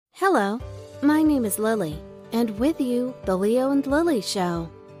Hello, my name is Lily, and with you, the Leo and Lily Show.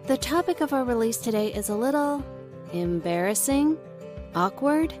 The topic of our release today is a little embarrassing,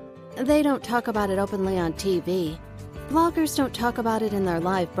 awkward. They don't talk about it openly on TV. Bloggers don't talk about it in their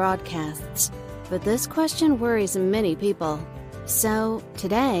live broadcasts. But this question worries many people. So,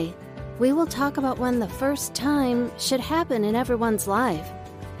 today, we will talk about when the first time should happen in everyone's life.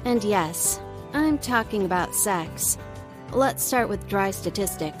 And yes, I'm talking about sex. Let's start with dry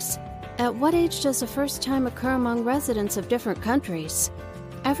statistics. At what age does the first time occur among residents of different countries?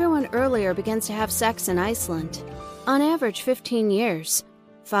 Everyone earlier begins to have sex in Iceland, on average 15 years,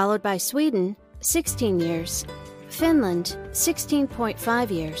 followed by Sweden, 16 years, Finland,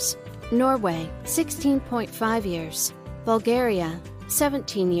 16.5 years, Norway, 16.5 years, Bulgaria,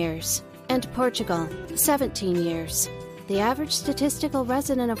 17 years, and Portugal, 17 years. The average statistical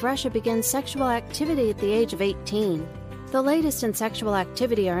resident of Russia begins sexual activity at the age of 18. The latest in sexual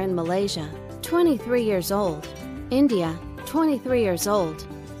activity are in Malaysia, 23 years old, India, 23 years old,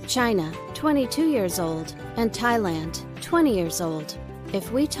 China, 22 years old, and Thailand, 20 years old.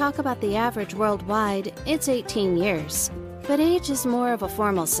 If we talk about the average worldwide, it's 18 years. But age is more of a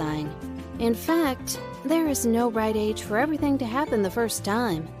formal sign. In fact, there is no right age for everything to happen the first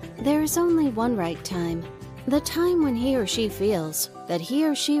time. There is only one right time. The time when he or she feels that he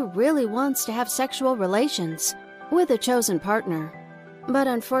or she really wants to have sexual relations with a chosen partner. But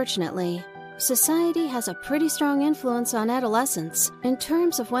unfortunately, society has a pretty strong influence on adolescents in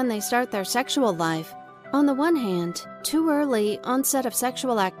terms of when they start their sexual life. On the one hand, too early onset of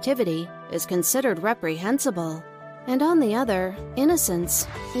sexual activity is considered reprehensible, and on the other, innocence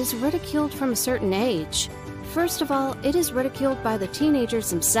is ridiculed from a certain age. First of all, it is ridiculed by the teenagers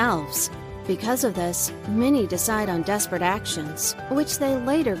themselves. Because of this, many decide on desperate actions, which they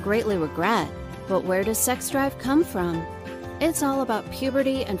later greatly regret. But where does sex drive come from? It's all about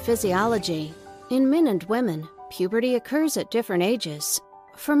puberty and physiology. In men and women, puberty occurs at different ages.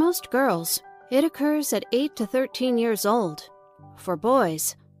 For most girls, it occurs at 8 to 13 years old. For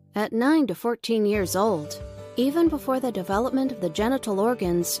boys, at 9 to 14 years old. Even before the development of the genital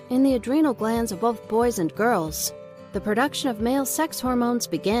organs in the adrenal glands of both boys and girls, the production of male sex hormones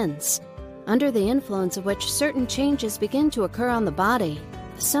begins, under the influence of which certain changes begin to occur on the body.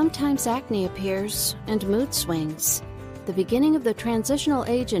 Sometimes acne appears and mood swings. The beginning of the transitional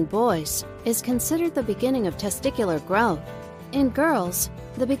age in boys is considered the beginning of testicular growth. In girls,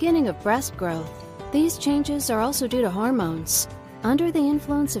 the beginning of breast growth. These changes are also due to hormones. Under the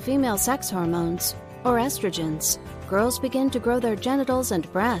influence of female sex hormones, or estrogens, girls begin to grow their genitals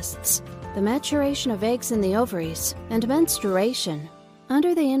and breasts, the maturation of eggs in the ovaries, and menstruation.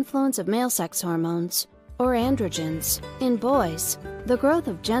 Under the influence of male sex hormones, or androgens, in boys, the growth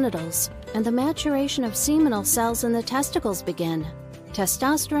of genitals and the maturation of seminal cells in the testicles begin.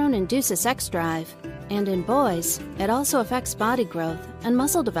 Testosterone induces sex drive, and in boys, it also affects body growth and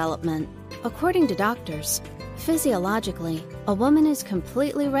muscle development. According to doctors, physiologically, a woman is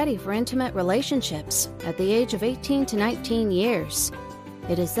completely ready for intimate relationships at the age of 18 to 19 years.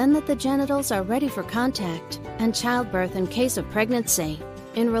 It is then that the genitals are ready for contact and childbirth in case of pregnancy.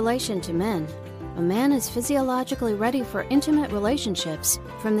 In relation to men, a man is physiologically ready for intimate relationships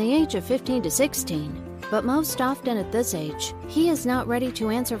from the age of 15 to 16, but most often at this age, he is not ready to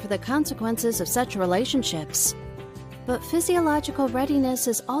answer for the consequences of such relationships. But physiological readiness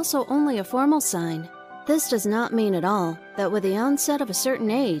is also only a formal sign. This does not mean at all that with the onset of a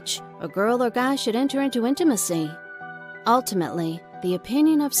certain age, a girl or guy should enter into intimacy. Ultimately, the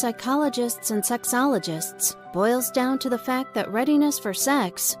opinion of psychologists and sexologists boils down to the fact that readiness for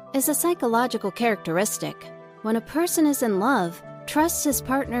sex is a psychological characteristic. When a person is in love, trusts his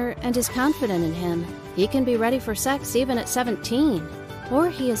partner, and is confident in him, he can be ready for sex even at 17. Or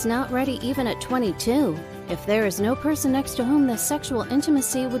he is not ready even at 22, if there is no person next to whom this sexual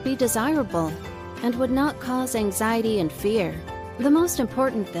intimacy would be desirable and would not cause anxiety and fear. The most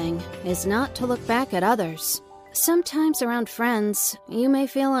important thing is not to look back at others. Sometimes around friends, you may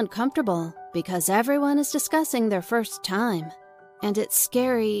feel uncomfortable because everyone is discussing their first time. And it's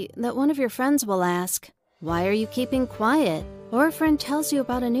scary that one of your friends will ask, "Why are you keeping quiet?" Or a friend tells you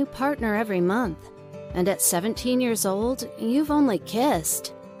about a new partner every month. And at 17 years old, you've only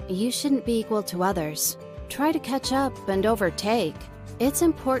kissed. You shouldn't be equal to others. Try to catch up and overtake. It's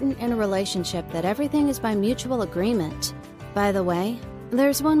important in a relationship that everything is by mutual agreement. By the way,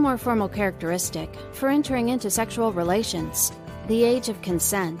 there's one more formal characteristic for entering into sexual relations: the age of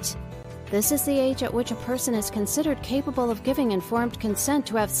consent. This is the age at which a person is considered capable of giving informed consent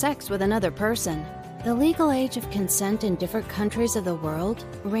to have sex with another person. The legal age of consent in different countries of the world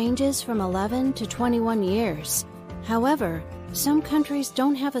ranges from 11 to 21 years. However, Some countries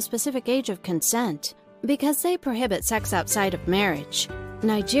don't have a specific age of consent because they prohibit sex outside of marriage.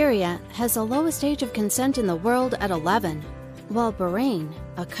 Nigeria has the lowest age of consent in the world at 11, while Bahrain,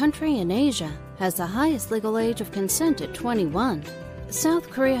 a country in Asia, has the highest legal age of consent at 21. South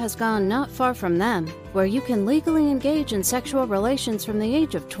Korea has gone not far from them, where you can legally engage in sexual relations from the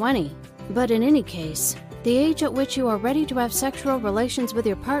age of 20. But in any case, the age at which you are ready to have sexual relations with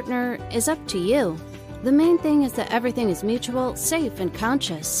your partner is up to you. The main thing is that everything is mutual, safe, and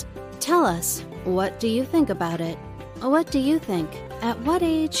conscious. Tell us, what do you think about it? What do you think? At what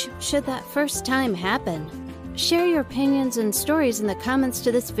age should that first time happen? Share your opinions and stories in the comments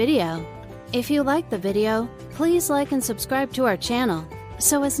to this video. If you like the video, please like and subscribe to our channel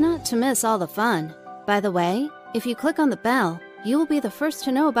so as not to miss all the fun. By the way, if you click on the bell, you will be the first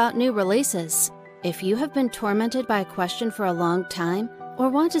to know about new releases. If you have been tormented by a question for a long time or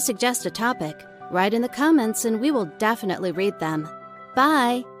want to suggest a topic, write in the comments and we will definitely read them.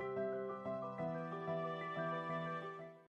 Bye!